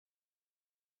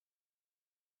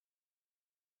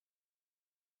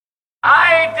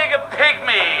I Dig a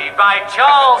Pygmy by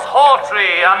Charles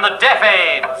Hawtrey and the Deaf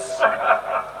Aids.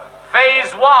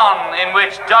 Phase 1, in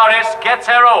which Doris gets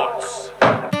her oats.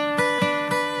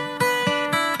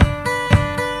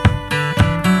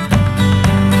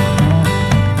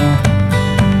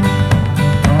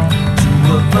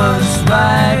 Two of us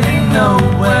riding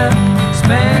nowhere,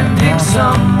 spending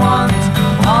someone's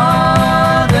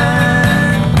hard-earned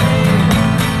pay.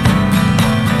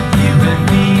 You and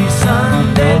me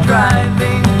Sunday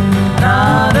driving,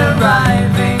 not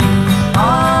arriving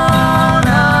on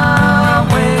our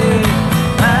way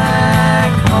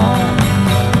back home.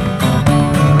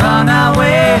 We're on our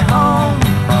way home.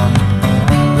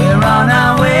 We're on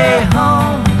our way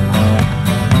home.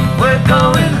 We're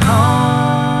going home.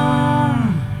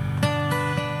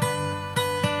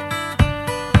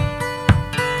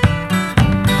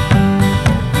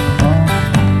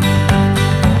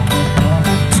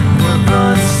 Two of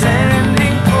us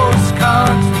sending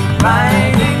postcards,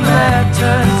 writing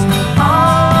letters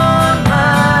on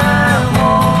my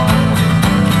wall.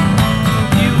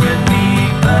 You and me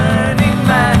burning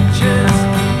matches,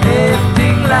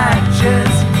 lifting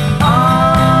latches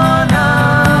on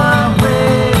our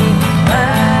way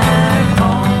back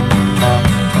home.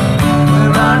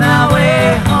 We're on our way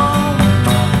home.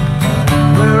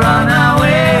 We're on our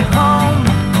way home.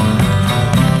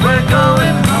 We're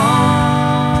going home.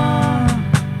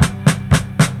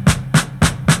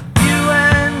 You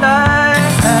and I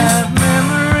have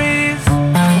memories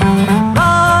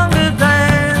longer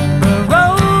than the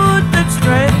road that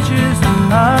stretches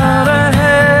out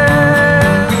ahead.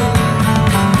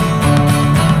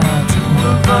 Two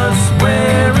of us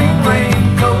wearing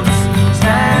raincoats,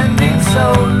 standing so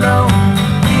low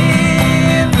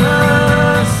in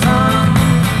the sun.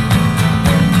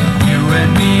 You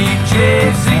and me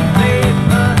chasing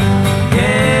paper,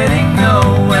 getting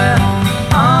nowhere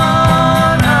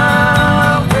on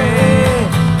our way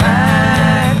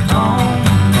back home.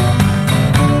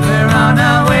 We're on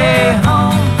our way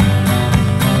home.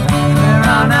 We're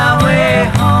on our way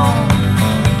home.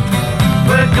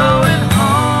 We're going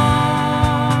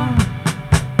home.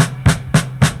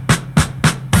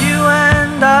 You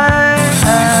and I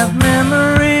have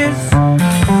memories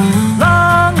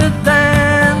longer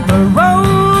than the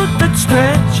road that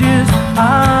stretches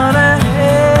out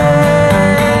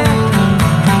ahead.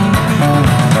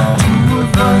 Two of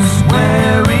us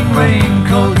wearing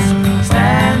raincoats,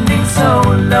 standing so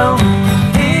low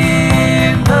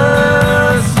in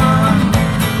the sun.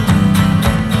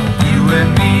 You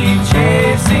and me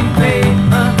chasing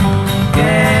paper,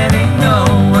 getting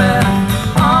nowhere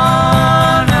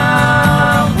on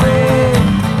our way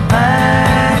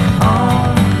back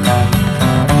home.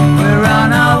 We're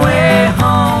on our way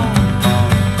home.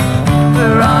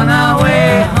 We're on our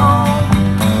way home.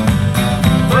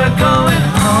 We're going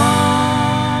home.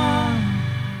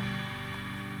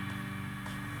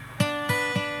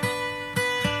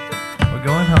 We're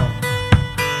going home.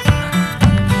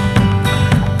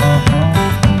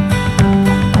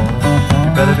 You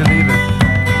better believe it.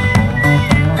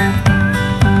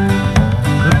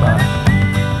 Goodbye.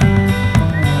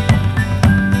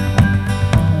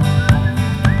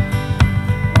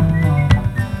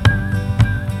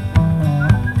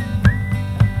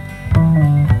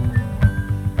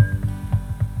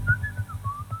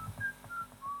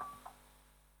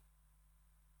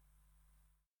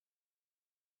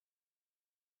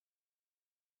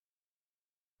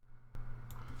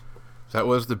 That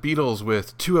was the Beatles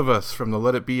with Two of Us from the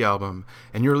Let It Be album,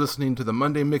 and you're listening to the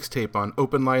Monday Mixtape on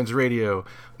Open Lines Radio.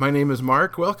 My name is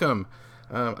Mark. Welcome.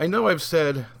 I know I've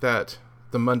said that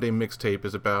the Monday Mixtape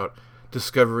is about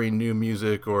discovering new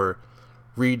music or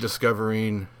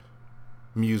rediscovering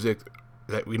music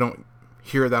that we don't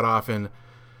hear that often,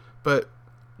 but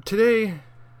today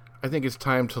I think it's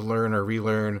time to learn or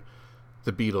relearn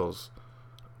the Beatles.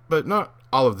 But not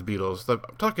all of the Beatles. I'm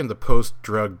talking the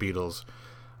post-drug Beatles.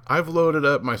 I've loaded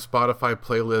up my Spotify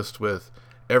playlist with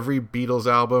every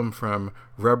Beatles album from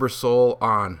Rubber Soul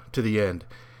on to the end,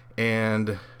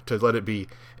 and to Let It Be.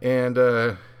 And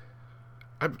I'm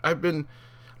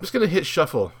just going to hit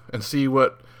shuffle and see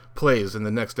what plays in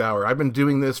the next hour. I've been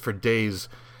doing this for days,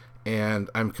 and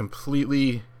I'm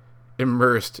completely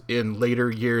immersed in later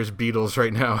years Beatles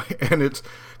right now, and it's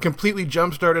completely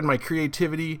jump-started my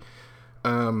creativity.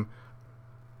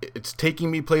 It's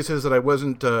taking me places that I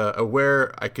wasn't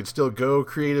aware I could still go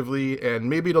creatively, and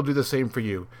maybe it'll do the same for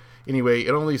you. Anyway,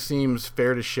 it only seems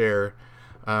fair to share.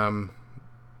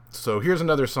 So here's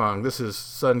another song. This is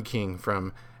Sun King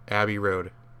from Abbey Road.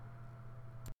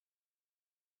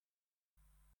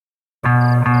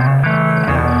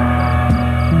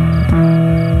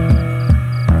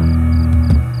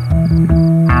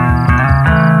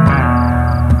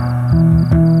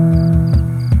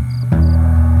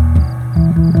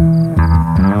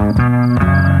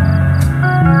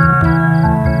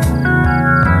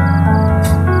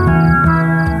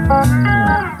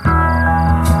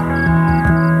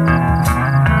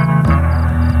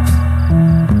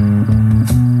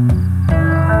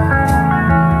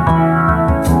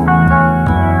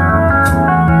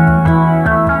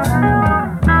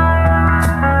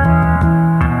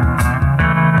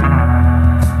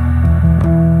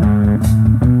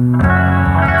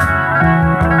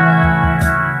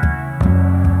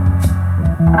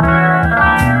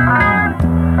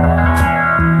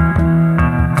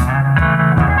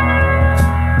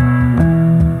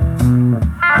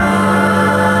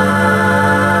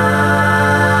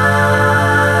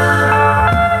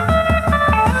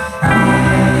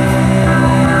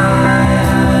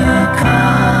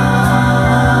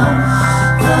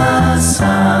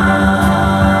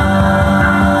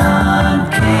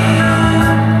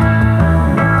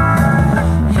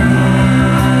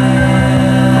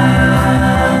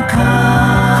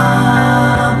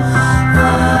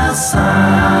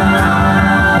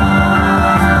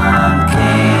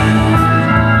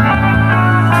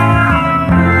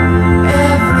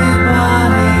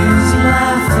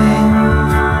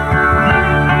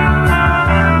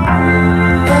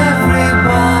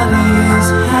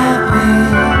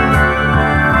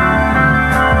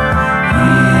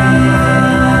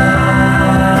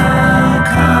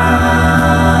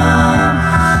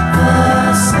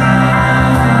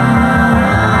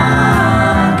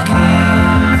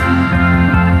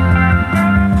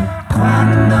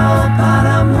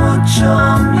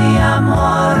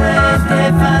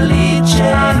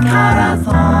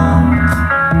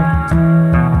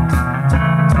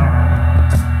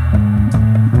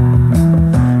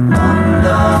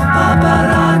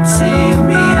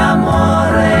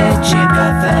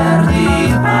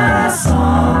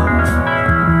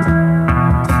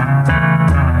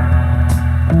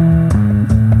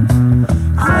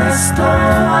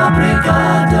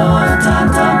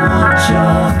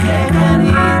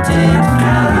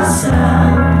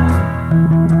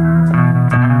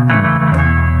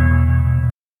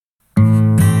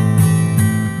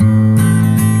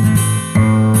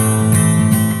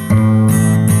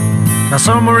 Now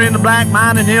somewhere in the black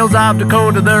mining hills of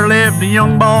Dakota there lived a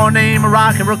young boy named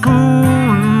Rocky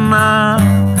Raccoon.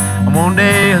 And one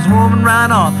day his woman ran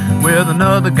off with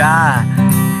another guy,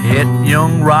 hit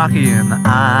young Rocky in the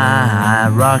eye.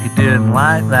 Rocky didn't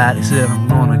like that. He said, I'm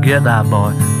gonna get that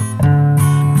boy.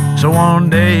 So one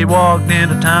day he walked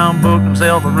into town, booked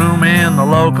himself a room in the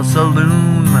local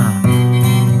saloon.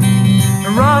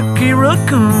 Rocky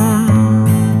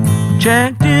Raccoon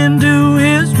checked into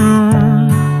his room,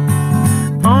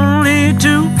 only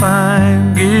to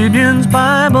find Gideon's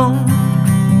Bible.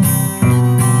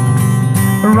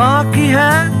 Rocky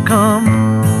had come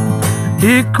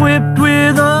equipped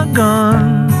with a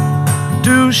gun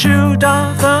to shoot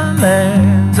off the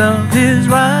legs of his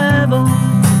rival.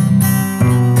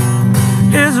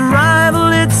 His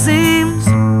rival, it seems,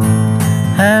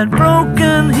 had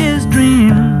broken his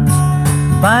dreams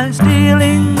by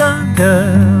stealing the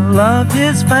girl of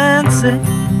his fancy.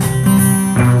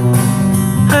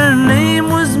 Her name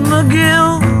was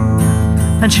McGill,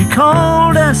 and she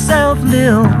called herself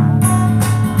Lil,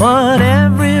 but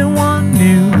everyone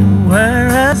knew her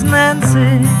as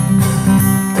Nancy.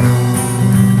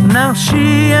 Now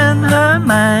she and her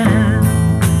man,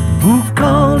 who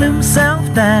called himself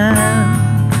Dan,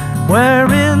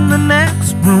 were in the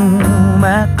next room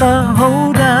at the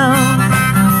hoedown.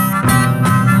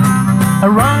 A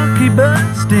Rocky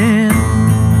burst in,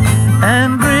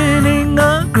 and grinning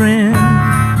a grin,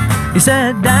 he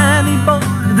said, Danny boy,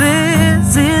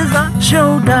 this is a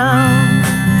showdown.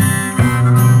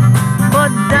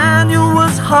 But Daniel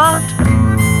was hot,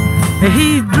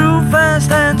 he drew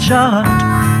fast and shot,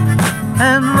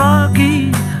 and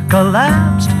Rocky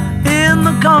collapsed in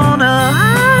the corner.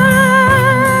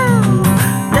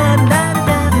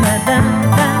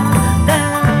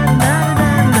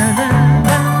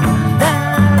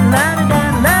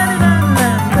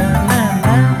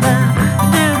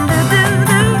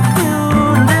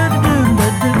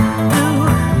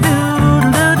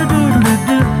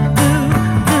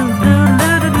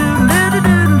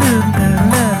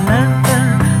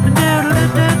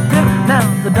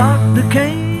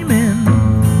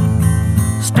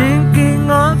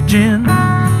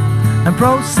 And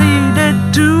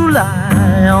proceeded to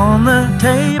lie on the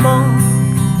table.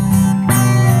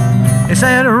 He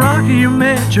said, Rocky, you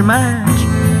met your match.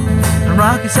 And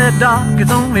Rocky said, Doc,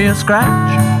 it's only a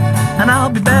scratch. And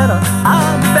I'll be better,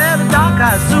 Doc,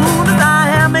 as soon as I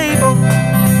am able.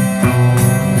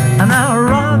 And now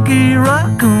Rocky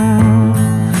Raccoon,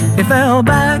 he fell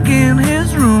back in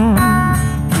his room,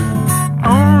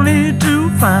 only to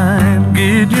find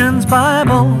Gideon's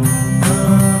Bible.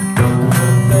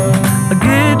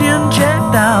 Gideon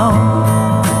checked out,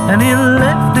 and he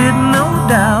left it, no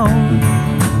doubt,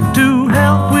 to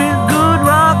help with good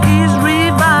Rocky's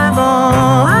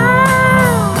revival.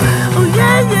 Oh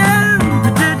yeah, yeah.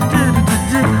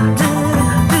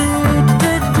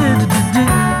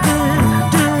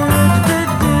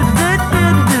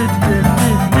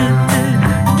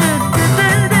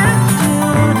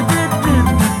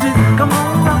 Come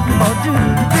on, Rocky boy, come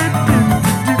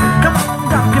on,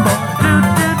 Rocky boy.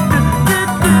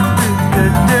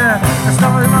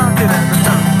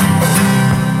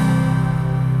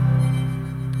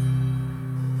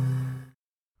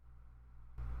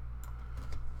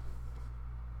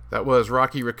 That was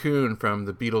Rocky Raccoon from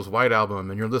the Beatles' White Album,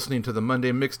 and you're listening to the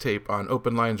Monday Mixtape on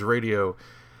Open Lines Radio.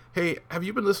 Hey, have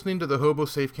you been listening to the Hobo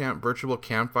Safe Camp Virtual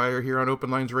Campfire here on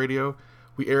Open Lines Radio?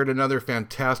 We aired another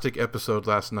fantastic episode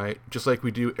last night, just like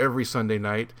we do every Sunday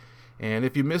night. And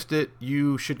if you missed it,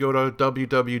 you should go to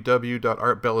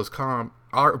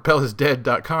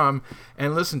www.artbellisdead.com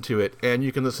and listen to it. And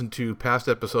you can listen to past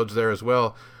episodes there as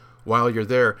well while you're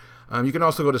there. You can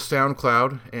also go to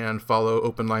SoundCloud and follow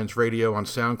Open Lines Radio on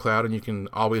SoundCloud, and you can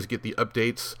always get the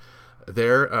updates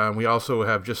there. We also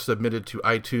have just submitted to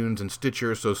iTunes and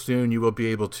Stitcher, so soon you will be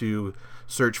able to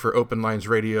search for Open Lines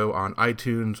Radio on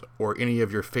iTunes or any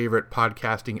of your favorite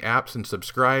podcasting apps and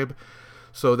subscribe,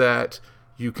 so that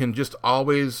you can just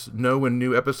always know when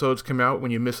new episodes come out.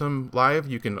 When you miss them live,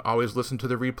 you can always listen to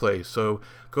the replay. So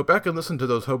go back and listen to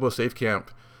those Hobo Safe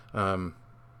Camp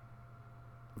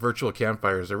virtual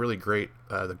campfires. They're really great.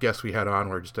 The guests we had on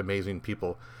were just amazing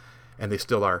people, and they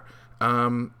still are.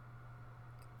 And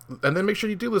then make sure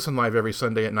you do listen live every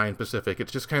Sunday at 9 Pacific.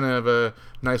 It's just kind of a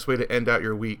nice way to end out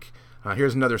your week.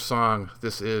 Here's another song.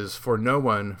 This is For No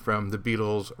One from the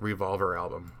Beatles' Revolver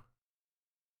album.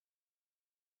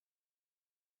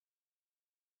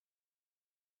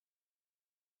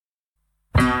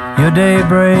 Your day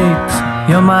breaks,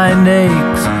 your mind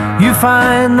aches. You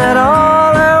find that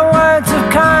all her words of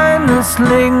kindness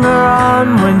linger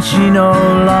on when she no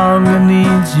longer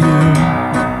needs you.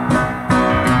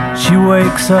 She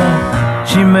wakes up,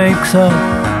 she makes up,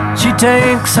 she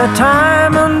takes her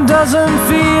time and doesn't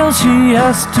feel she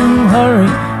has to hurry.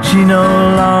 She no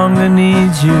longer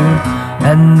needs you,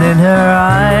 and in her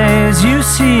eyes you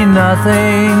see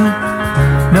nothing.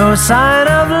 No sign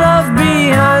of love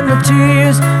behind the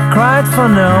tears cried for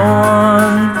no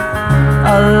one.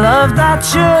 A love that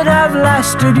should have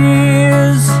lasted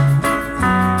years.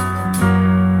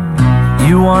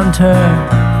 You want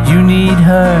her, you need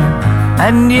her,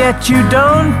 and yet you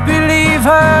don't believe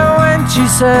her when she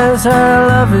says her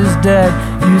love is dead.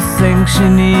 You think she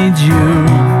needs you.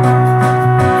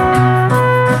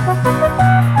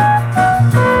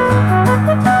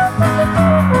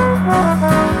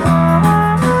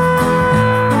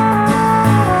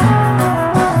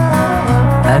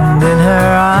 And in her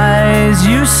eyes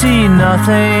you see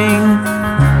nothing.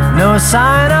 No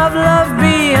sign of love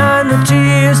behind the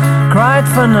tears cried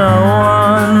for no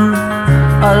one.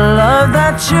 A love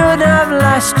that should have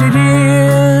lasted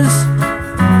years.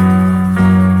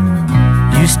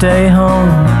 You stay home,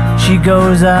 she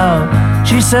goes out.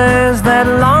 She says that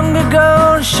long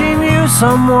ago she knew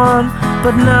someone,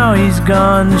 but now he's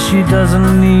gone, she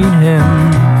doesn't need him.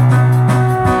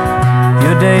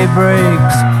 Your day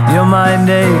breaks, your mind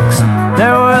aches.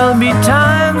 There will be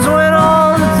times when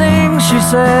all the things she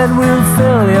said will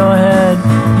fill your head.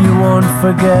 You won't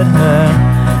forget her,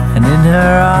 and in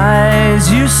her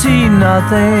eyes you see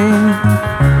nothing.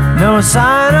 No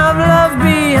sign of love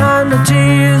behind the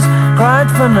tears cried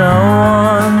for no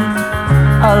one.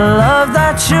 A love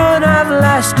that should have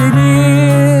lasted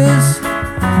years.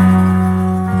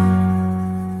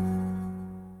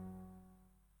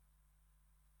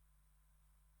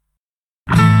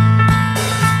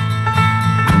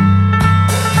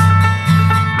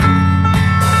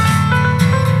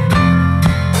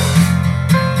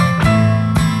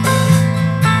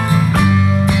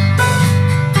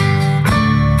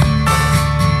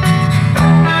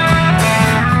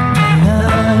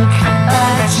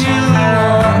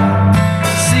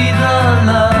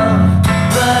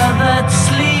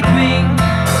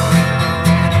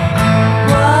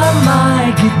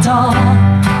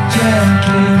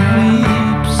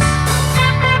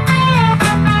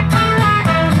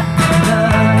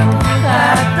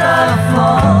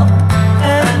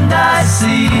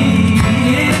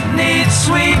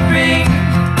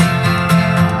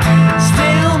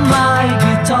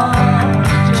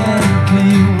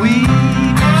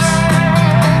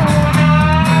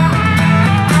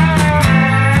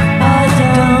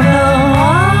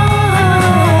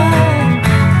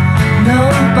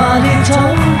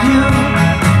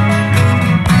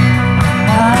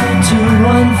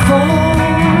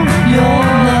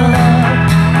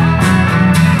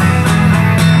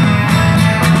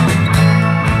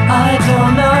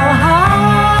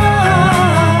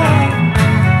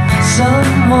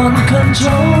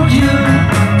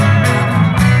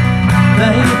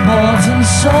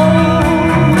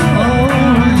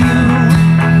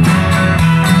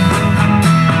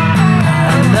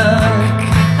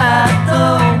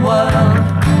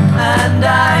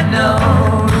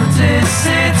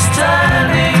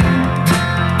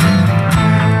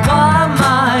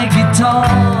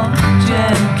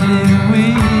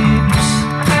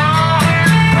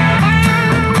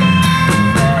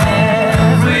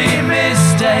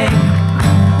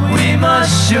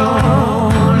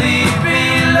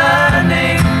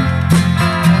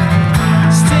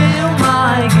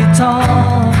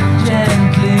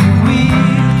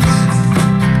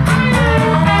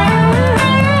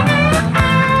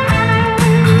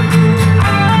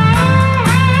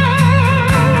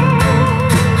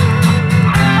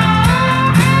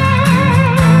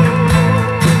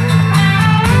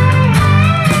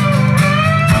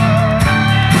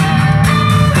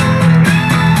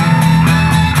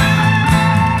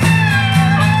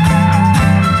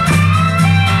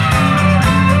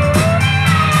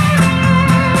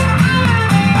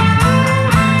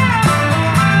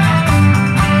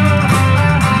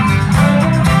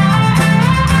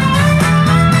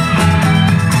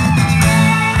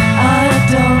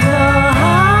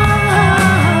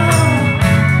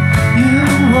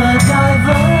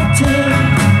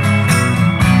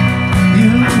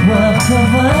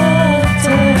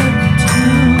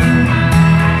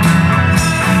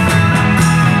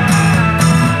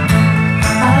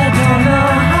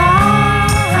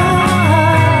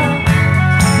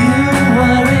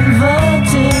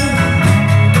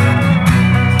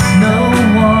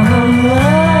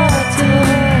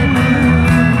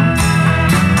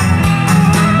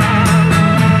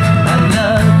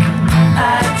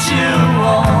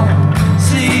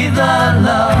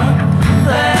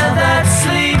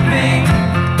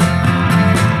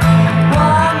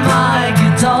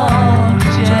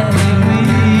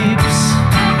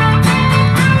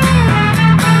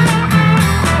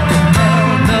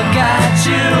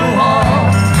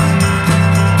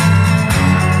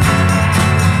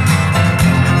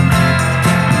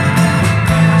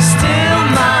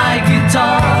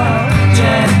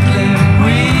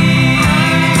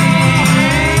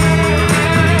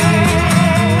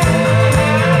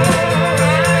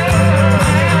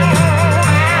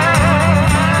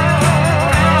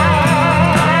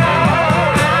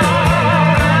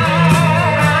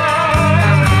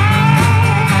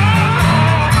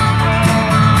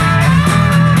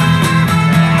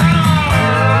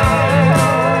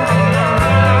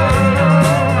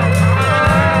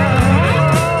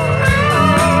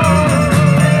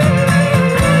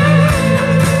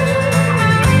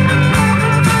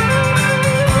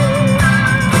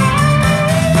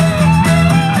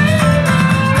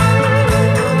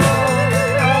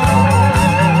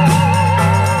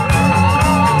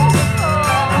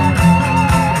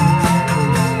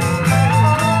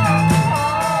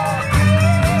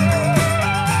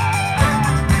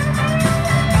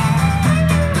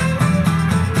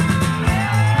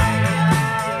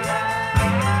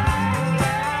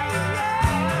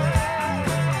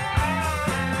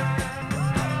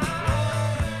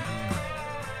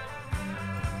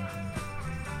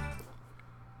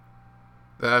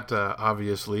 That,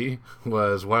 obviously,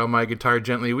 was While My Guitar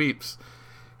Gently Weeps.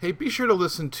 Hey, be sure to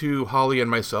listen to Holly and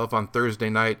myself on Thursday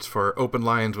nights for Open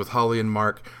Lines with Holly and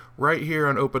Mark, right here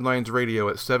on Open Lines Radio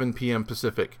at 7 p.m.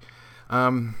 Pacific.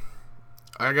 I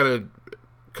gotta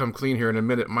come clean here in a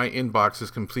minute. My inbox is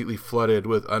completely flooded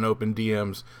with unopened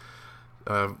DMs.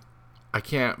 I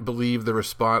can't believe the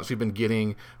response we've been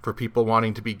getting for people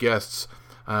wanting to be guests.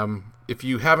 If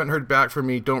you haven't heard back from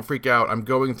me, don't freak out. I'm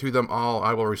going through them all.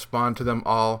 I will respond to them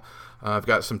all. I've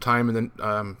got some time and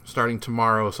then starting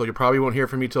tomorrow, so you probably won't hear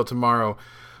from me till tomorrow.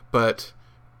 But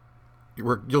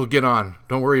you'll get on.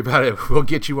 Don't worry about it. We'll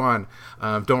get you on.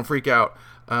 Don't freak out.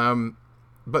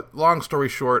 But long story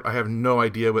short, I have no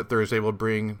idea what Thursday will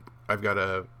bring. I've got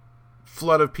a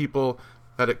flood of people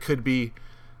that it could be.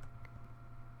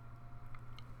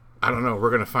 I don't know. We're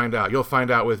going to find out. You'll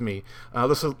find out with me.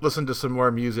 Listen to some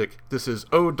more music. This is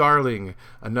Oh Darling,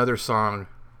 another song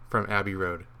from Abbey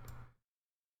Road.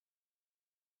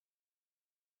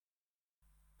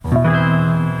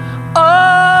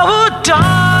 Oh,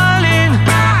 darling,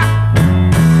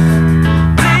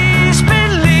 please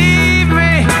believe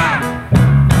me.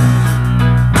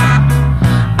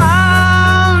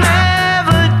 I'll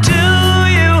never do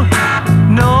you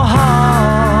no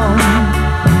harm.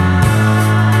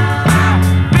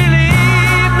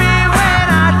 Believe me when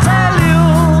I tell you,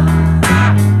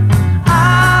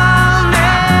 I'll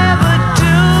never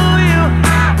do you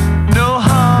no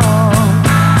harm.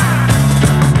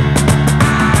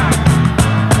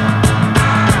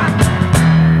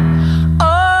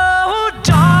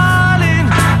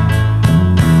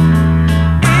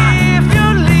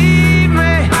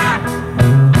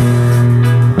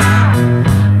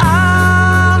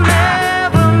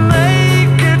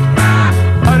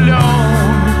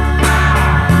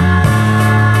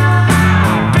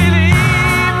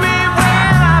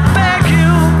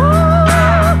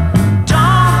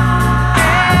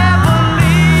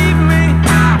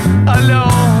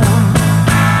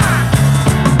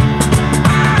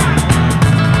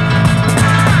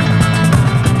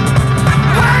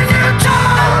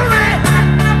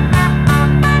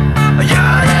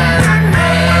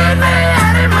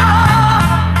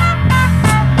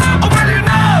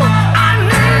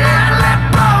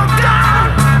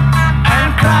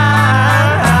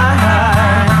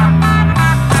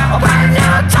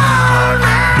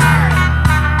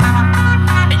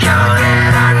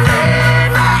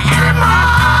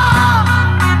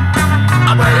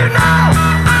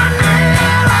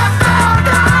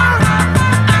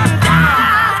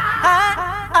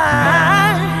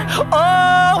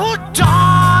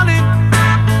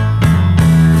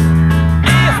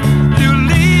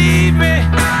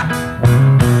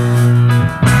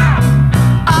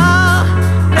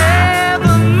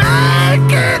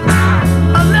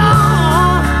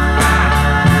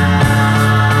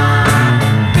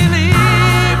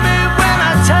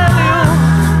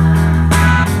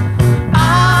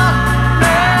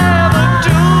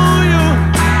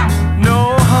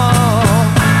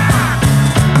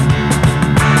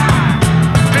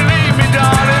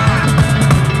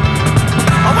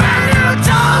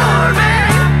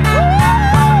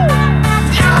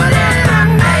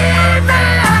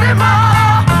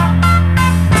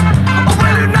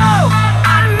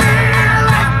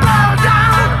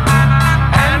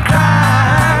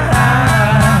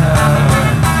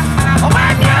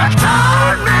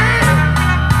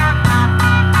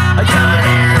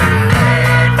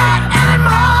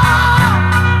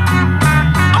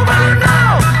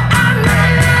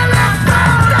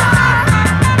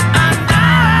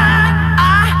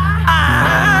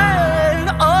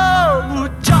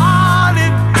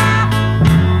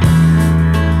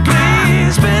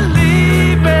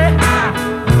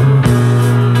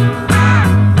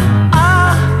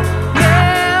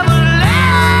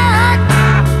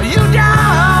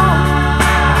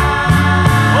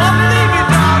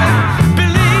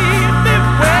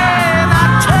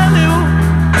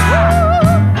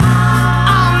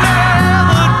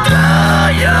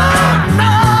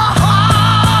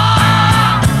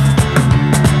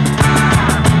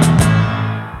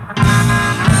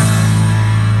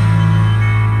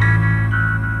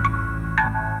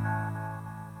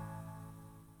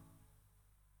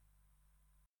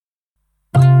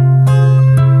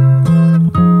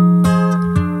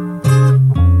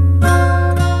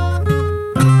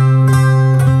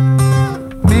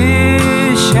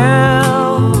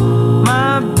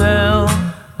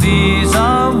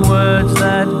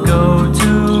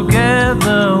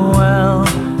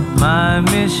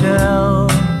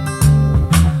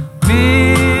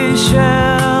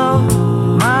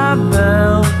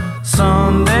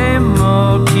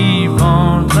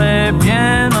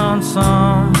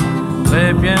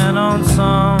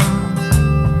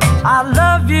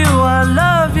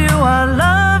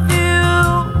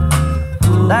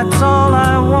 That's all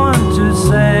I want to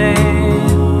say.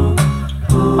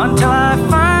 Until I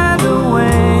find a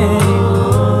way,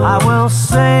 I will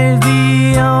say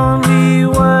the only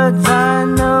words I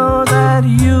know that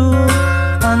you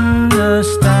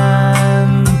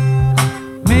understand.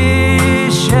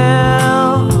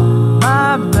 Michel,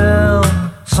 ma belle,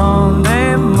 sont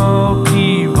des mots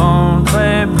qui vont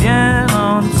très bien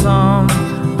ensemble,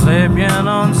 très bien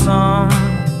ensemble.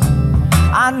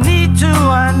 I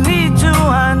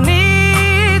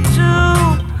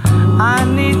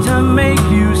need to make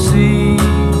you see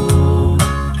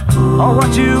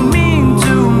what you mean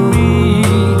to me.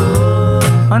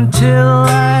 Until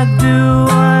I do,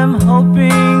 I'm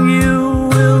hoping you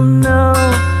will know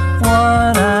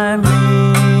what I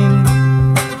mean.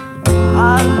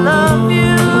 I love you.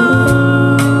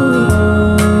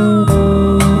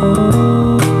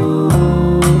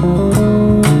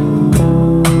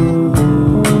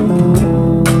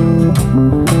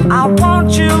 I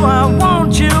want you, I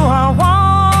want you, I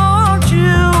want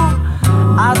you.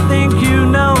 I think you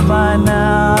know by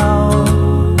now.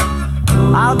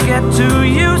 I'll get to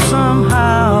you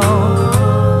somehow.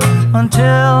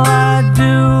 Until I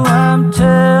do, I'm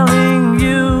telling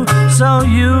you so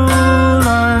you'll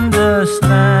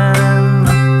understand.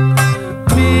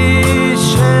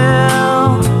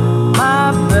 Michel,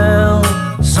 ma belle,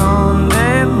 sont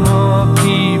des mots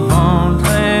qui vont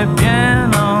très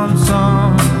bien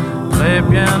ensemble.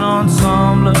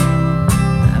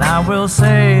 And I will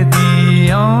say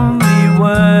the only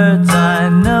words I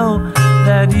know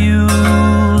that you'll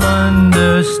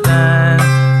understand,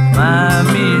 my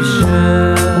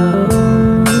Michel.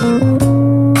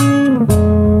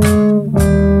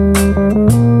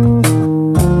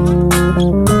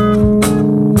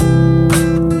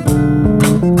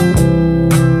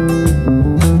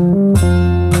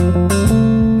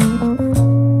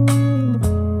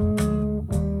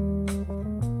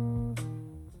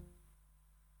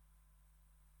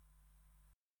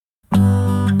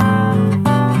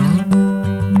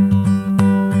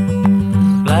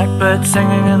 Blackbird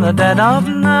singing in the dead of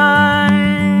night.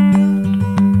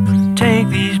 Take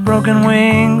these broken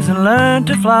wings and learn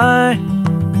to fly.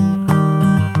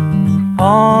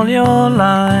 All your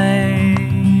life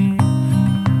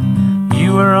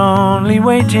you were only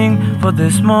waiting for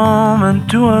this moment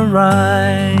to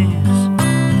arise.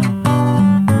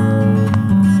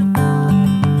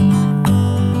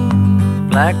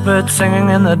 Blackbird singing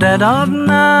in the dead of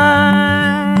night.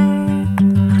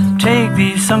 Take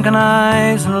these sunken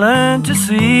eyes and learn to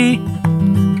see.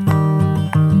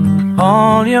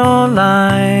 All your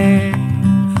life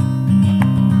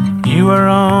you were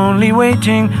only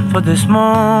waiting for this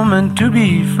moment to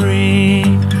be free.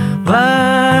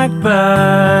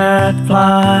 Blackbird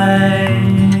fly,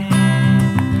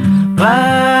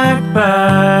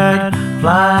 blackbird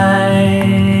fly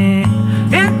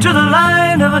into the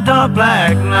light of a dark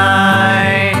black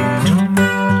night.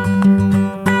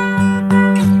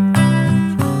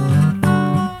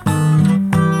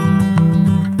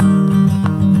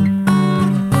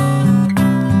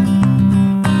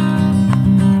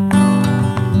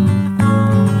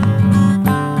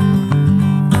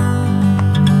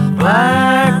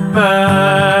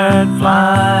 Blackbird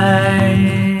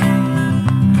fly,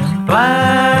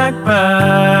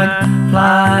 blackbird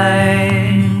fly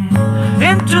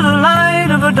into the light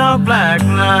of a dark black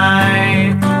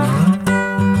night.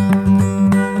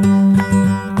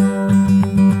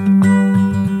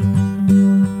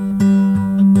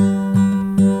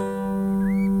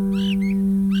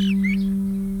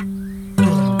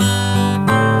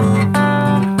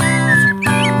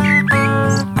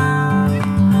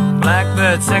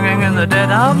 Singing in the dead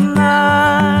of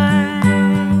night.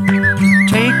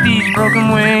 Take these broken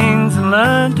wings and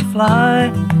learn to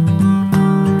fly.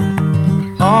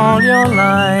 All your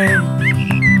life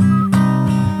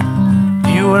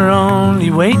you were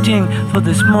only waiting for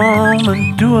this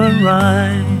moment to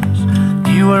arise.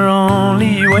 You were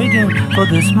only waiting for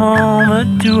this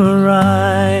moment to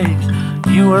arise.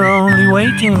 You were only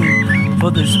waiting for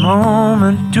this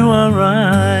moment to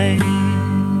arise.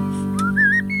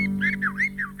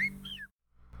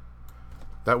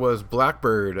 That was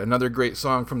Blackbird, another great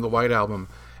song from the White Album.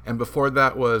 And before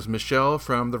that was Michelle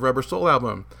from the Rubber Soul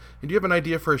Album. And do you have an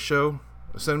idea for a show?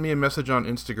 Send me a message on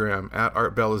Instagram at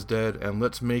ArtBellIsDead and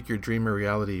let's make your dream a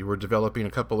reality. We're developing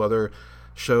a couple other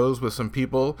shows with some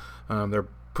people. They're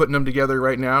putting them together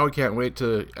right now. We can't wait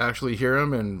to actually hear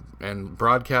them and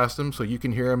broadcast them so you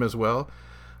can hear them as well.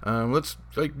 Let's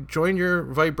join your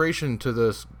vibration to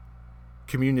this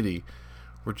community.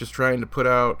 We're just trying to put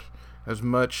out as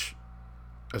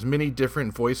many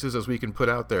different voices as we can put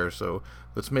out there, so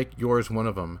let's make yours one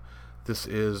of them. This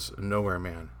is Nowhere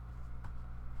Man.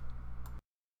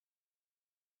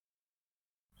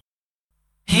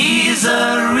 He's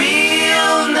a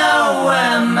real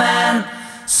nowhere man,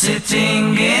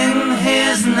 sitting in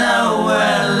his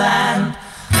nowhere land,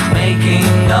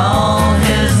 making all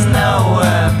his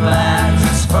nowhere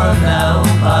plans for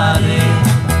nobody.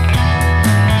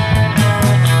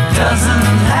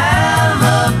 Doesn't have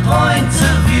a point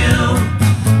of view,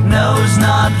 knows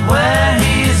not where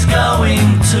he's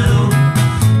going to.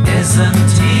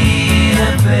 Isn't he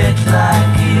a bit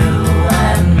like you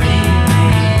and me?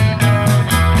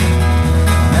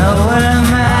 Nowhere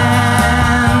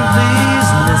man, please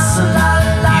listen.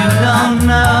 You don't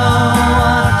know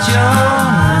what you're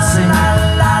missing.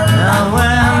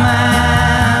 Nowhere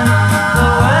man, the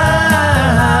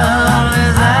world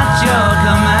is at your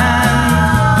command.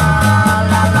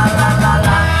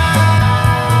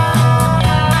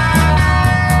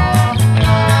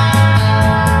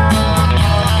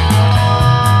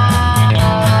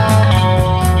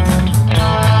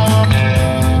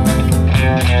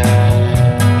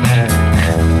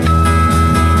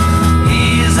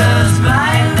 He's as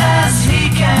blind as he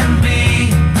can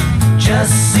be,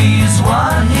 just sees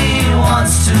what he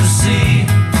wants to see.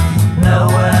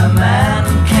 Nowhere man,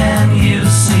 can you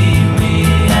see me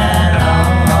at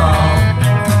all?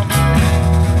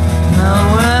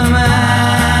 Nowhere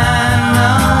man,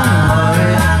 don't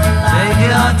worry, take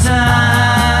your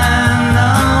time,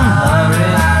 don't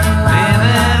hurry, leave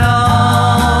it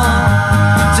all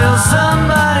till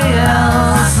somebody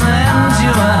else lends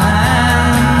you a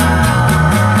hand.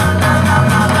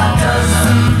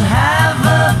 Doesn't have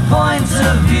a point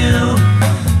of view,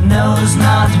 knows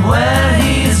not where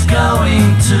he's going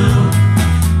to.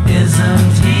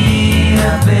 Isn't he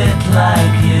a bit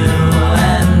like you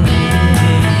and me?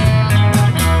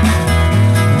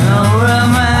 Nowhere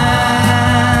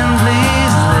man,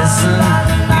 please listen.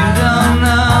 You don't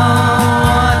know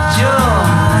what you're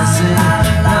missing.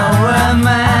 Nowhere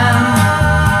man,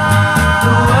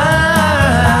 the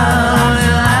world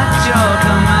is at your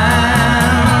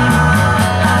command.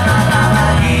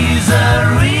 He's a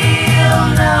real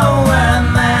nowhere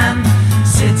man,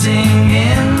 sitting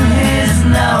in his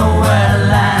nowhere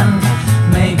land,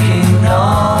 making all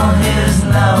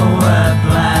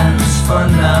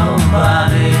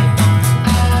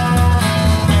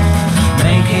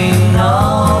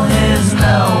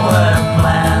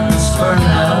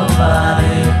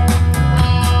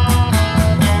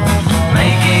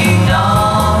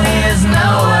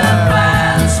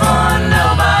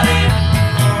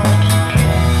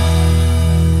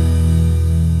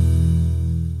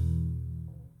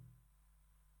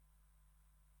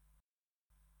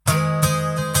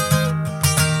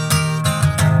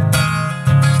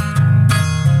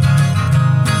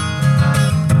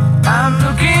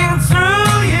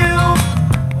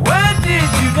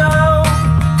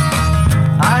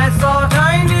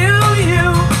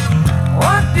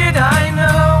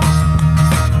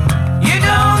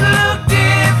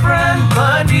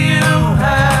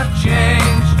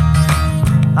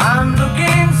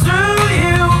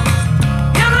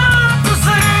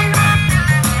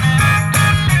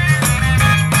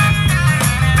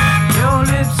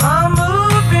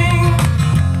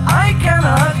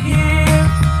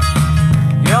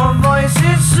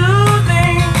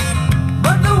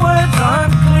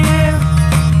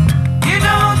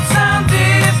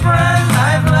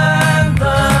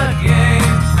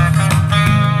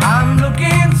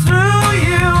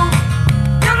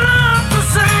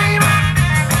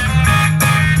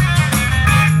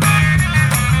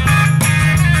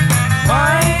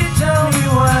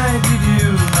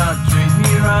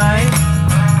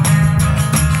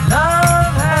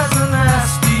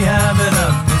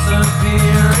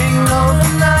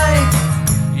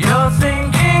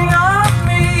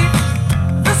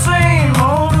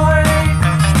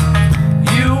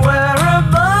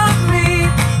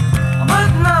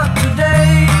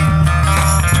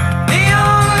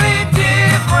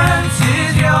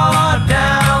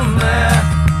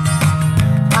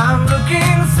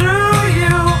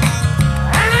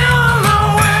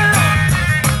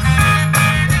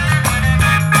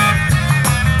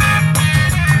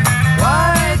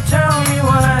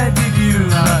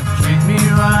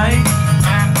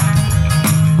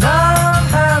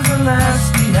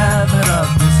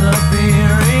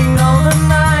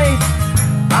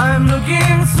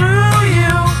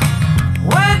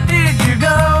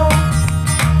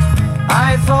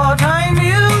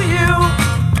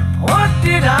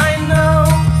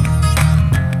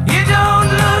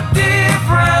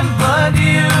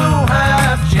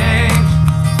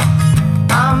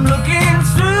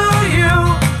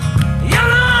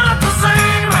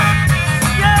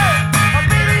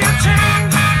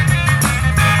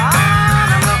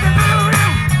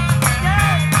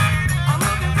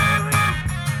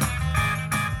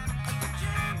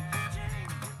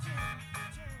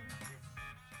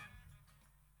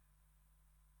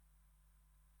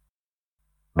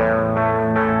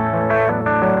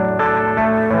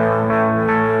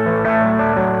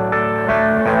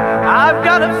I've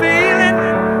got a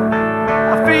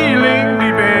feeling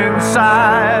deep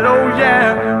inside. Oh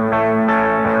yeah,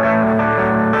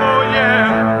 oh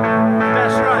yeah,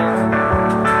 that's right.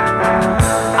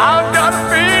 I've got a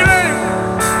feeling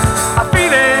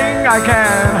I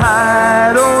can't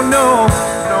hide. Oh no,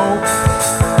 no,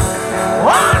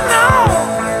 oh no,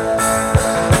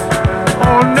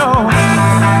 oh no.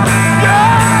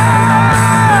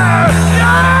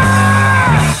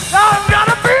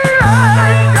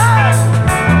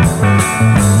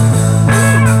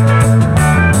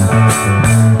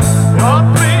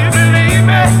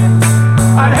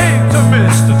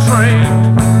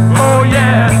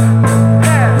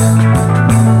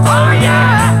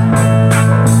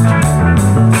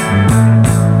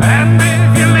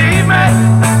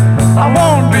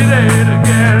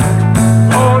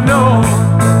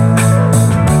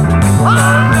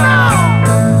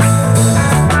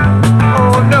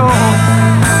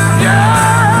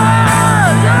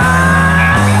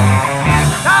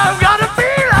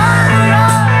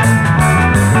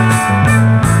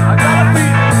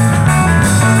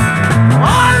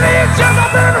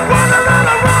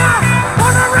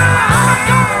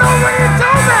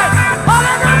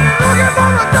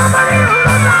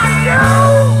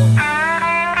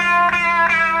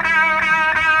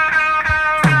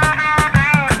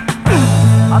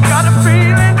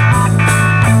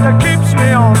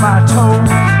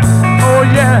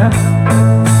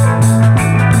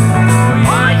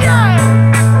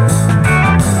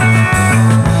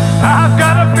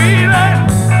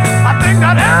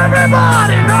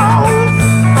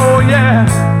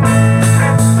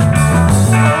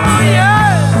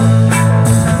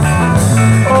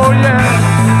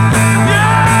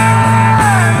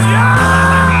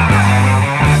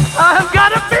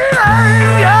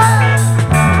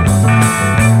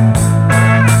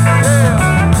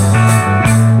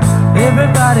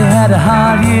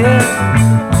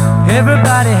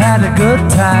 Everybody had a good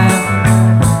time.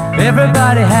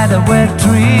 Everybody had a wet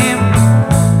dream.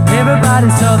 Everybody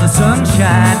saw the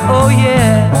sunshine. Oh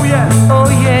yeah, oh yeah, oh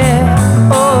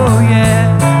yeah, oh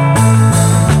yeah.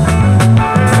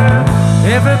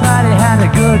 Everybody had a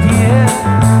good year.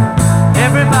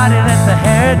 Everybody let the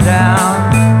hair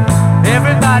down.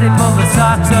 Everybody pulled the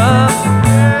socks up.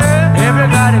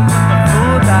 Everybody put the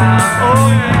food down. Oh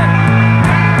yeah.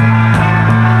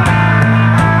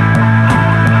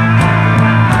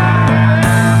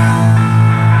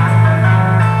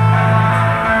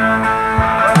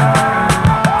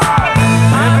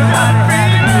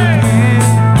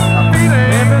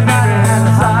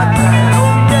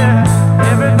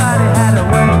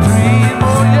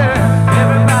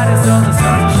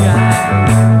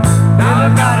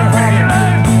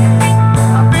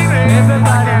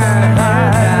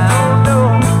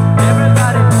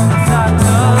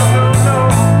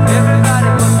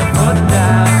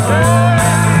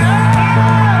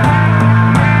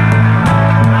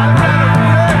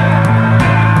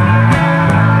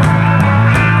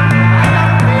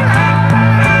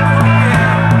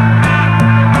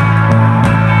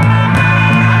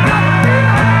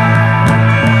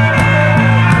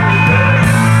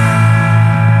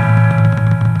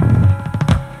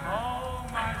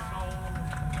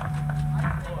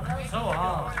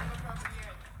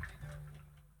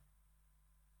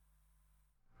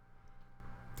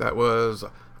 That was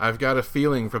I've Got a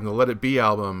Feeling from the Let It Be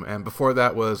album, and before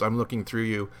that was I'm Looking Through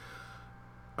You.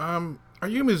 Are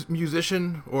you a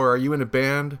musician, or are you in a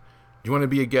band? Do you want to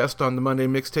be a guest on the Monday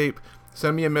Mixtape?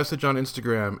 Send me a message on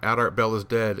Instagram,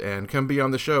 @ArtBellIsDead, and come be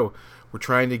on the show. We're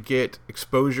trying to get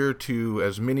exposure to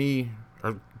as many,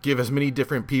 or give as many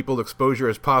different people exposure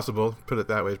as possible. Put it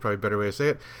that way is probably a better way to say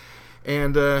it.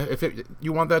 And if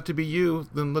you want that to be you,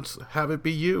 then let's have it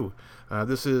be you.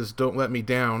 This is Don't Let Me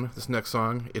Down, this next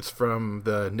song. It's from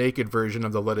the naked version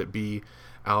of the Let It Be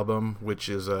album, which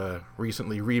is a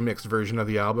recently remixed version of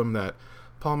the album that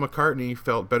Paul McCartney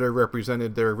felt better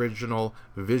represented their original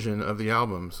vision of the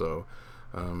album. So,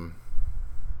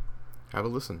 have a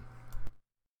listen.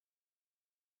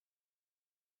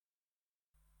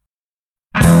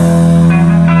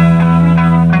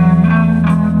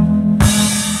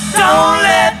 Don't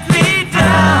let me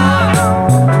down.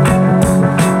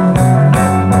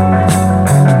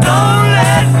 Don't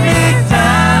let me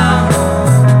down.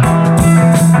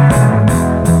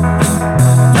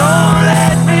 Don't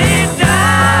let me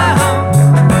down.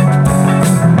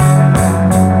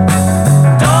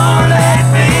 Don't let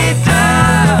me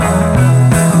down.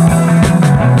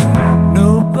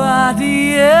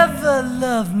 Nobody ever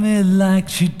loved me like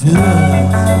she does.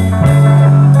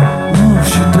 Ooh,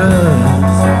 she does.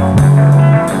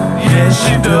 Yes,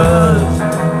 she does.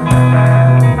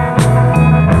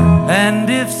 And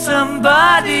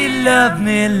love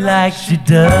me like she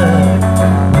does.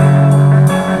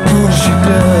 Oh, she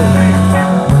does.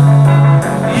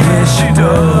 Yeah, she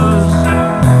does.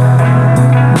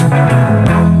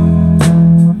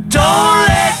 Don't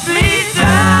let me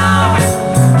down.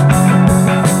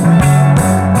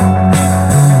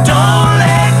 Don't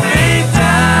let me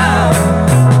down.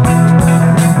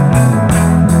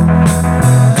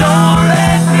 Don't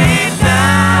let me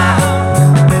down.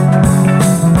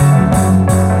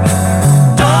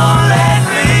 Don't let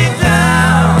me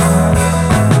down.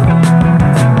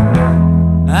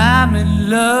 I'm in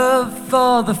love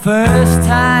for the first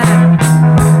time.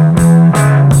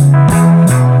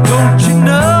 Don't you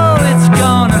know it's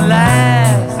gonna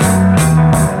last?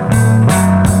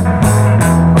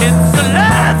 It's a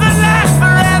love that lasts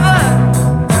forever.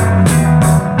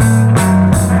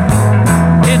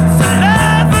 It's a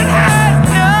love that has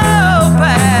no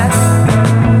past.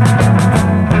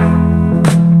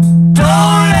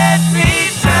 Don't let me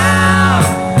down.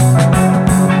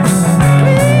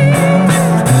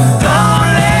 Don't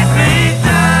let me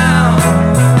down.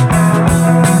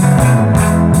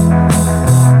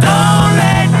 Don't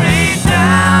let me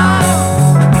down.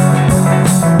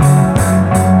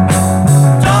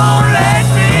 Don't let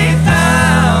me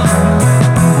down.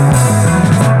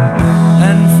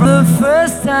 And for the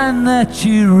first time that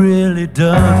you really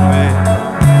done me,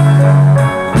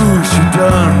 ooh, she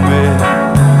done me.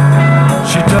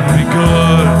 She done me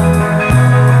good.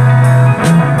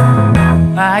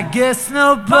 I guess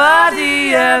nobody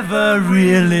ever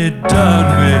really done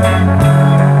me.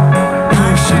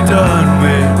 Ooh, she done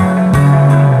me.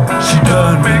 She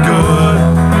done me good.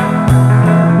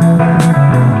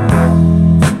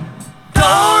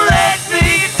 Don't let me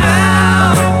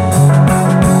down.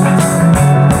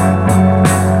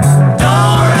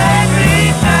 Don't let me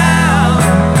down.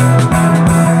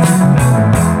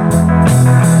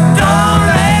 Don't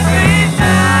let me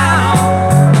down.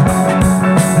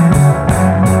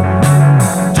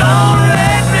 Don't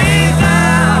let me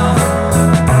down.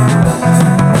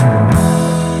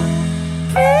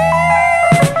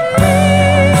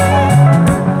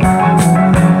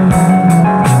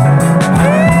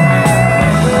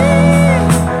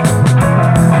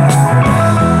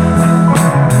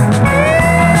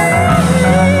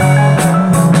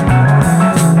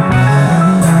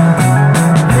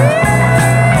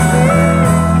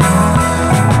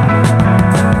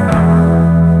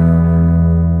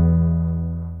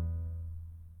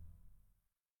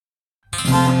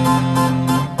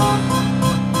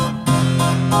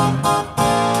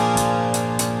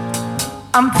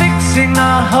 I'm fixing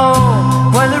a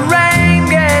hole where the rain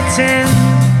gets in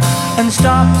and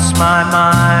stops my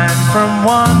mind from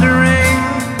wandering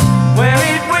where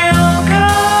it will go.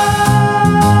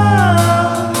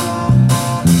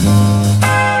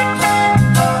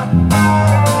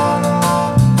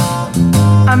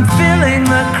 I'm filling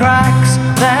the cracks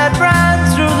that ran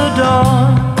through the door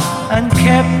and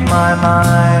kept my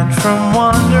mind from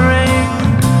wandering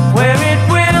where it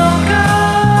will go.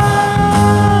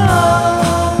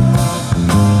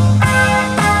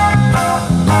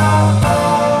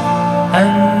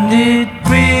 And it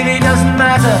really doesn't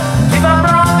matter if I'm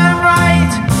wrong, I'm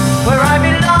right. Where I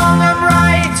belong, I'm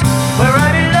right. Where I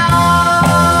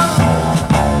belong.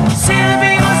 See the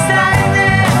people standing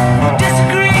there who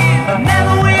disagree,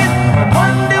 never win,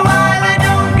 wonder why they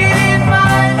don't get in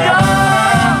my door.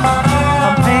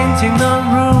 I'm painting the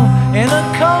room in a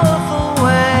colorful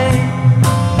way,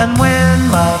 and when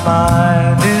my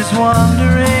mind is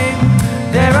wandering,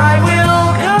 there I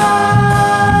will go.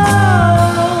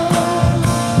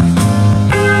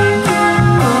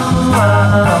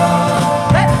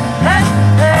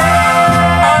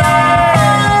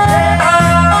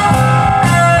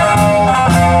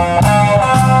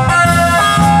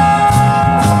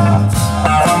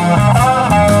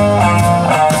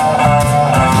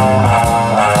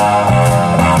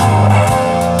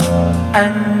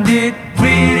 And it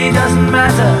really doesn't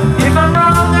matter if I'm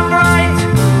wrong, I'm right.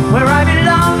 Where I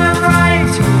belong, I'm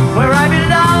right. Where I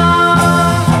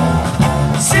belong.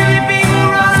 Silly people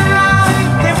run around,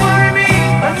 they worry me,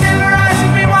 but never ask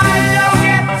me why I don't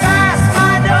get past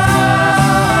my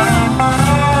door.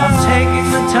 I'm taking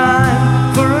the time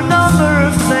for a number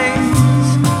of things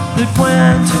that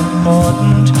weren't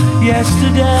important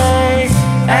yesterday,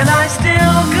 and I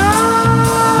still go.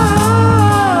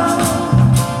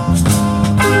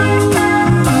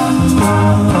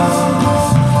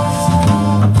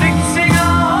 I'm fixing a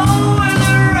hole where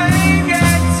the rain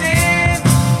gets in,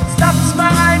 stops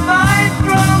my mind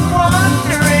from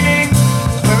wandering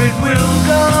where it will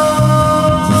go,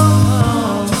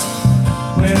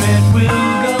 where it will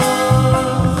go.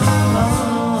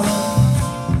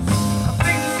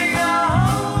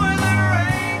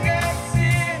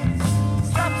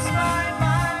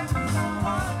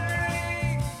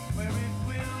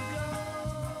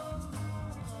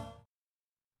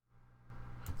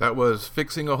 That was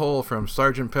Fixing a Hole from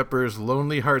Sgt. Pepper's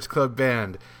Lonely Hearts Club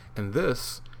Band, and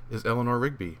this is Eleanor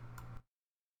Rigby.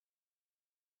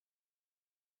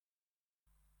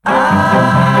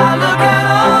 Ah, look at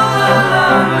all the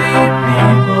lonely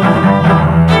people.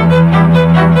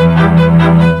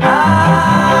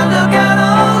 Ah, look at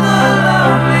all the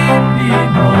lonely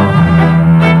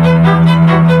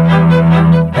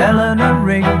people. Eleanor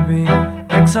Rigby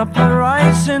picks up the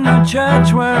rice in the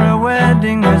church where a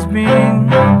wedding has been.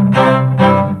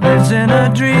 Lives in a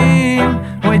dream,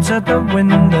 waits at the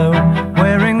window,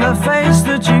 wearing the face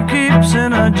that she keeps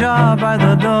in a jar by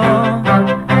the door.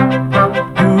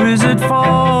 Who is it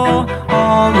for?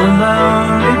 All the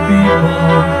lonely people.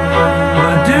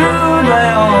 Where do they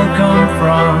all come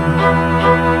from?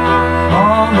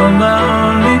 All the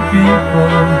lonely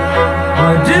people.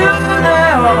 Where do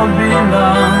they all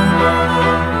belong?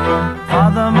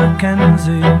 Father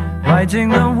Mackenzie, writing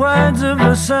the words of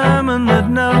a sermon that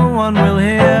no one will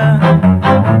hear.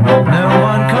 No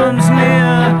one comes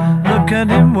near, look at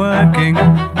him working,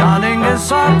 darning his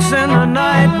socks in the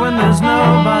night when there's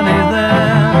nobody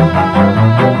there.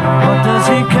 What does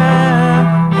he care?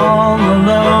 All the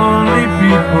lonely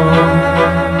people.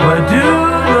 Where do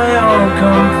they all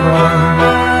come from?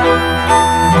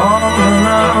 All the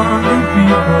lonely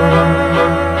people.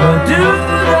 Where do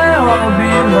they all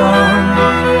belong?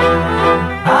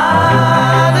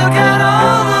 Ah, look at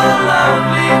all the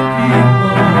lonely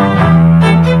people.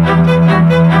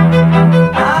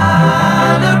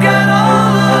 Ah, look at all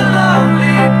the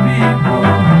lonely people.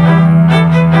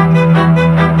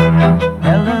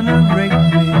 Eleanor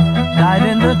Rigby died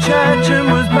in the church and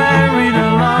was buried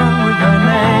along with her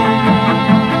name.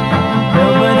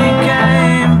 Nobody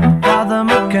came, Father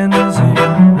Mackenzie,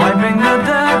 wiping the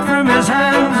dirt from his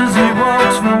hands as he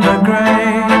walks from the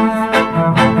grave.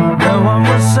 No one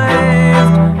was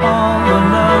saved, all the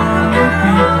lonely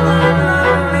people.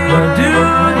 Where do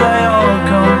they all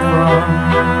come from?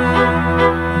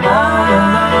 All the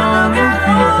lonely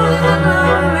people.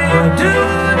 Where do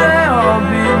they all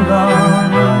belong?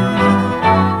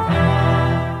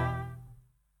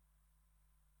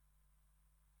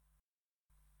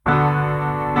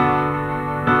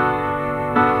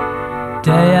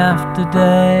 Day after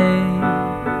day,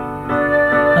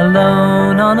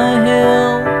 alone on a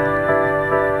hill,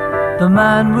 the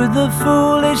man with the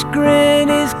foolish grin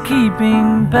is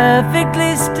keeping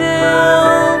perfectly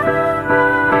still.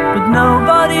 But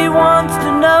nobody wants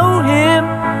to know him,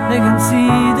 they can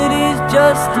see that he's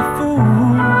just a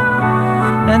fool.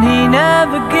 And he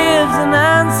never gives an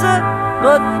answer,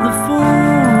 but the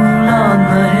fool on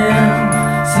the hill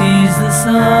sees the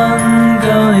sun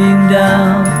going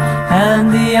down,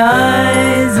 and the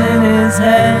eyes in his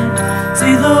head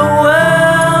see the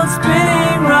world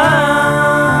spinning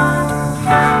round.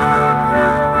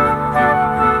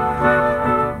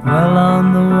 Well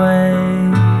on the way,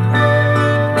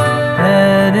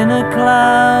 head in a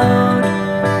cloud,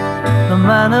 the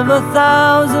man of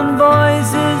 1,000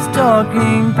 voices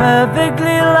talking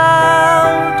perfectly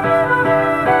loud.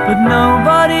 But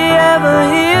nobody ever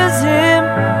hears him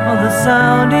or the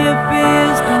sound he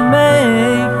appears to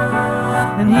make.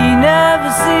 And he never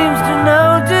seems to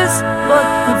notice, but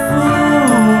the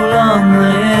fool on the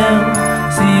hill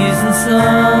sees the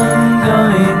sun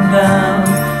going down,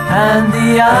 and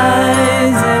the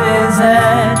eyes in his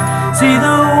head see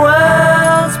the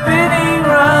world spinning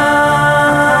round.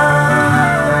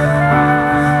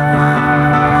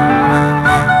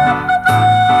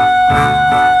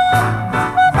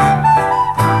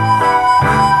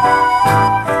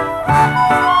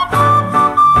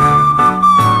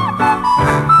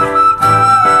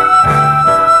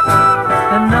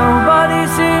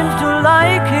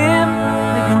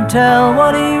 Tell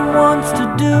what he wants to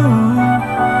do,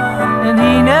 and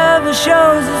he never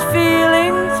shows his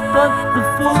feelings, but the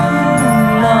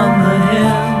fool on the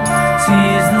hill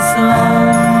sees the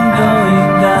sun going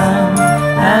down,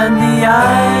 and the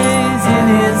eyes in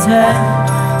his head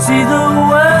see the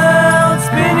world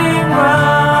spinning round.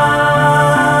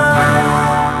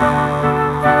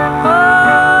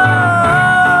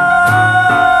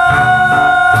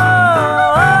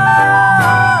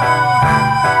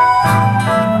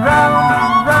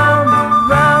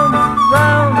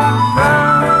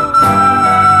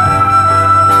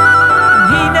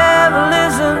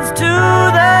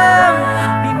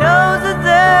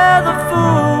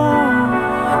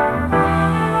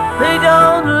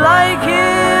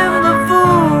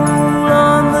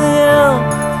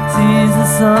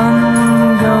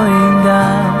 Sun going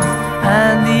down,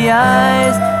 and the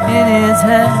eyes in his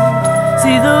head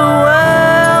see the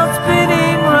world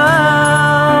spinning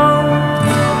round.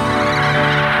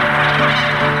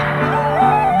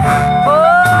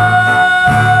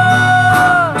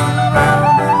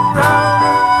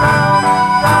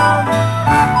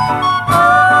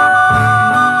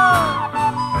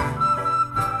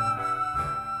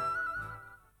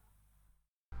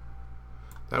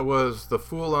 That was The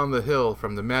Fool on the Hill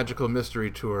from the Magical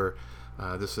Mystery Tour.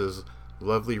 This is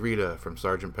Lovely Rita from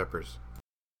Sgt. Pepper's.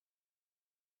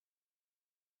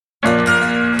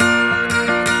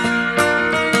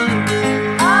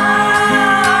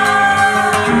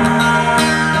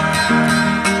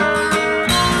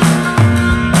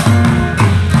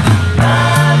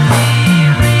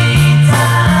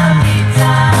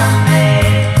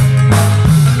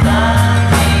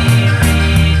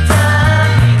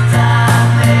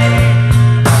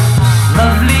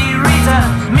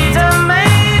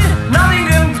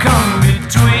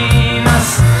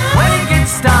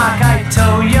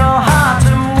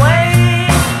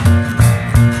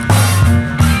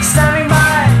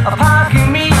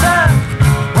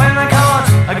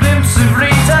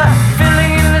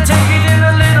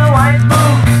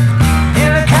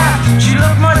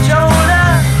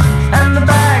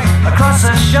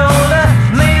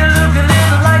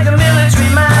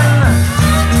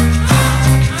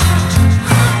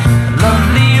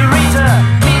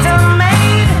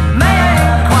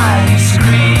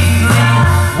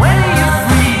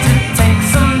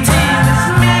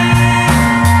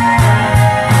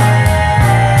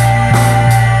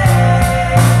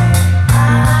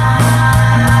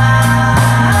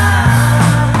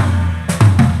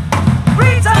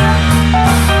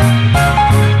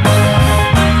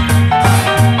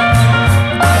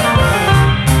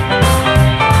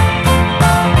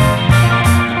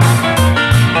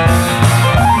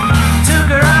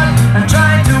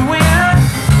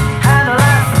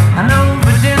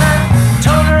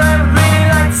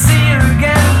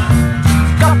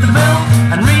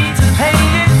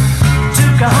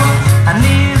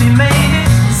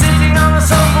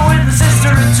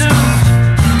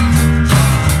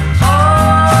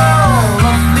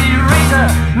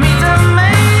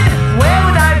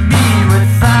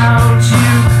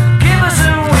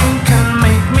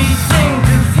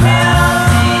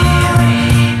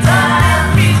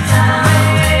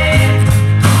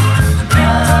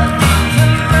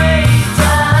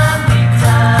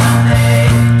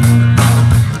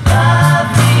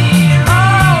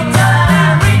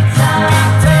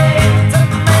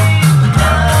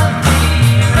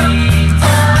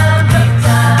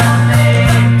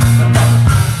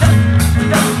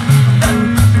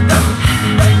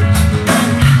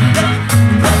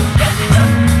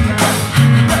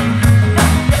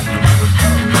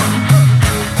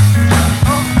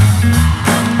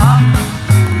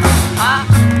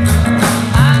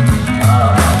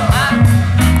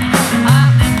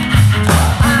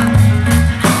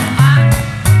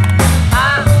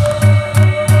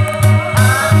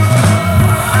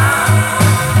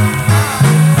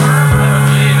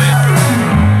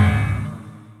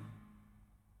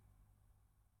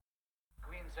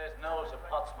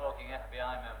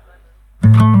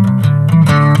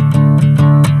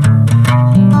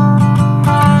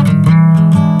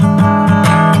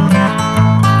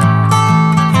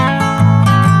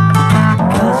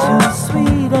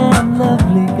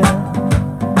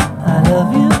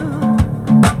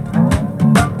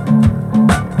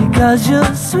 Cause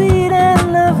you're sweet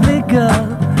and lovely,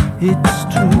 girl, it's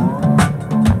true.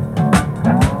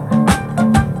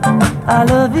 I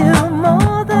love you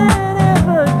more than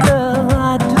ever, girl,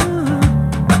 I do.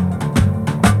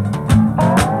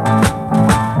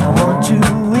 I want you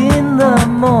in the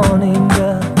morning,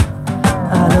 girl,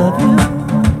 I love you.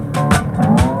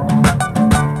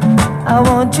 I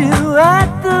want you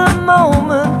at the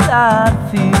moment I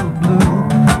feel blue.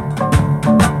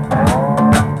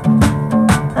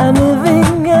 I'm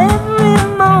living every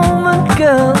moment,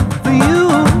 girl, for you.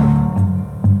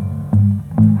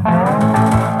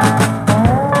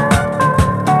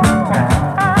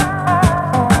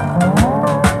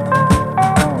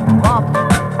 Pop,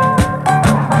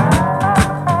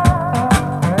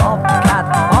 pop, cat,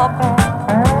 pop.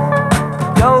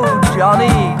 Go,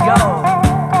 Johnny, go.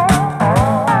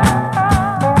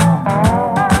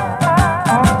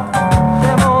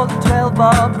 Them old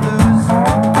 12-bar blues.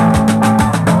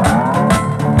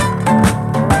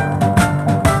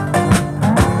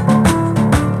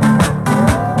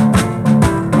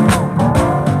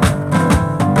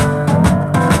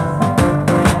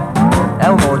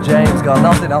 James got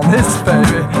nothing on this,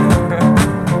 baby.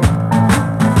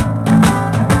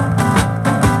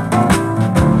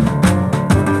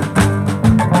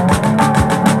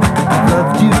 I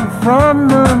loved you from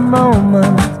the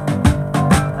moment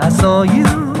I saw you.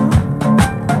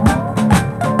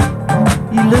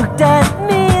 You looked at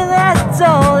me, that's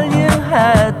all you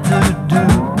had to do.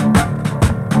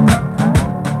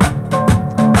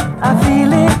 I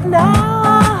feel it now,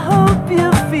 I hope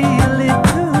you feel it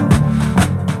too.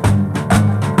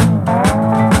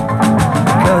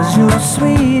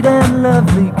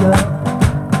 lovely girl.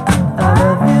 I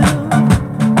love you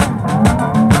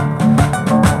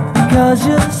because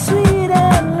you're sweet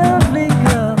and lovely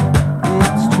girl.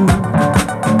 It's true.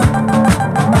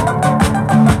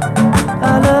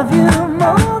 I love you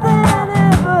more than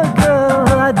ever, girl.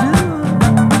 I do.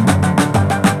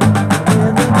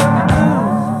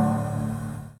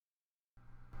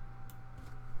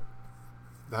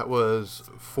 That was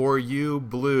For You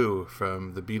Blue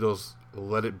from the Beatles'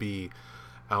 Let It Be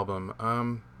album.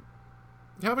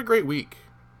 Have a great week,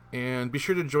 and be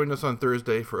sure to join us on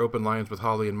Thursday for Open Lines with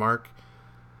Holly and Mark.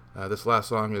 This last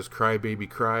song is Cry Baby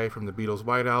Cry from the Beatles'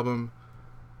 White Album.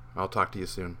 I'll talk to you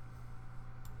soon.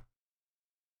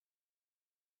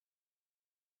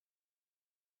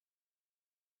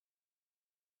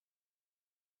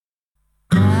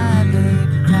 Cry,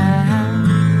 baby, cry,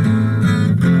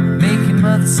 make your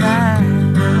mother sigh.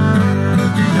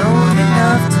 Know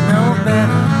enough to know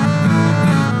better.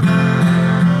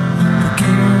 The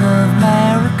king of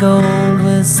Marigold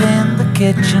was in the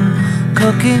kitchen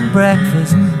cooking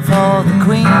breakfast for the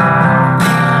queen.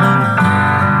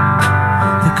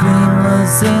 The queen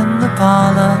was in the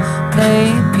parlor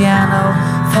playing piano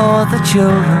for the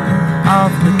children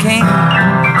of the king.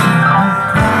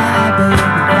 Cry, baby,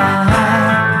 cry,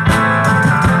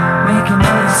 make your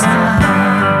mother sigh.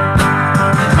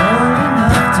 You're old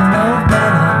enough to know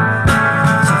better,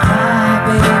 so cry,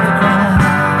 baby, cry.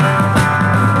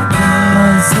 The king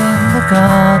was in the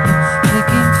garden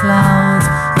picking flowers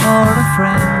for a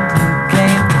friend who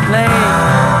came to play.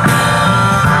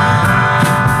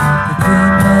 The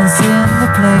queen was in the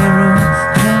playroom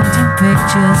painting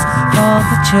pictures for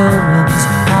the children's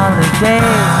holiday.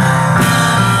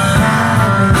 Cry,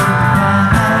 baby, cry,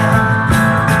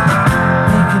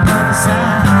 make your mother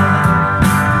sigh.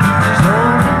 She's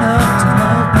old enough to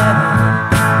know better,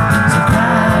 so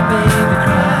cry, baby,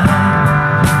 cry.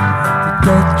 The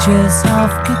Duchess of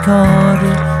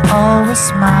Kirkcaldy, always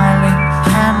smiling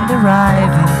and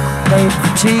arriving late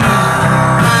for tea.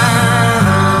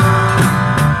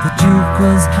 The Duke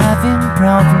was having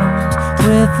problems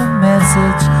with a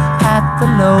message at the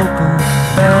local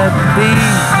B&B.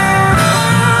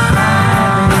 Cry,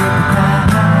 baby, cry,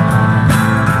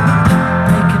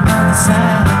 make your mother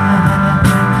sigh.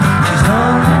 She's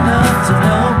old enough to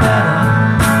know better,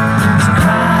 so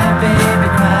cry, baby,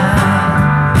 cry.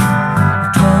 At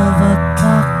 12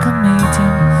 o'clock a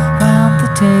meeting round the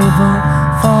table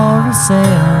for a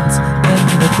seance in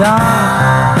the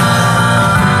dark.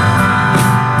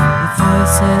 With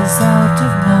voices out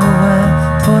of nowhere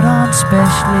put on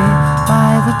specially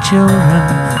by the children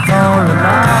for a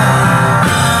laugh.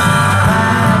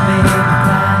 Cry, baby,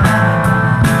 cry,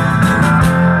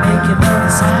 make your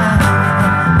mother sigh.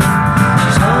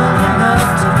 She's old enough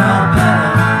to know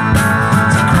better,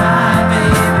 so cry,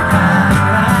 baby, cry,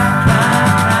 cry, cry,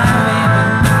 cry, baby,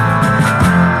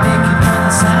 make your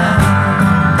mother sigh.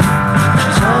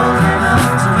 She's old enough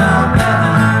to know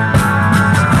better,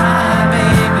 so cry,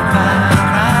 baby, cry,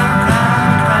 cry, cry,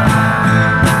 cry,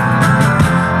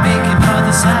 make your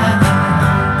mother sigh.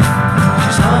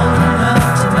 She's old enough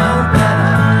to know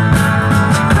better,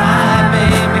 so cry,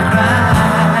 baby, cry.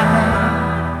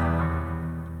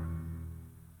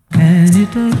 Can you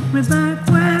take me back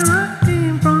where I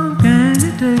came from? Can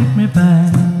you take me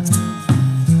back?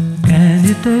 Can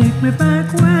you take me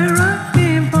back where I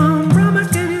came from? Brother,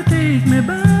 can you take me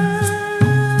back?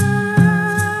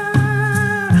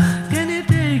 Can you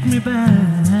take me back?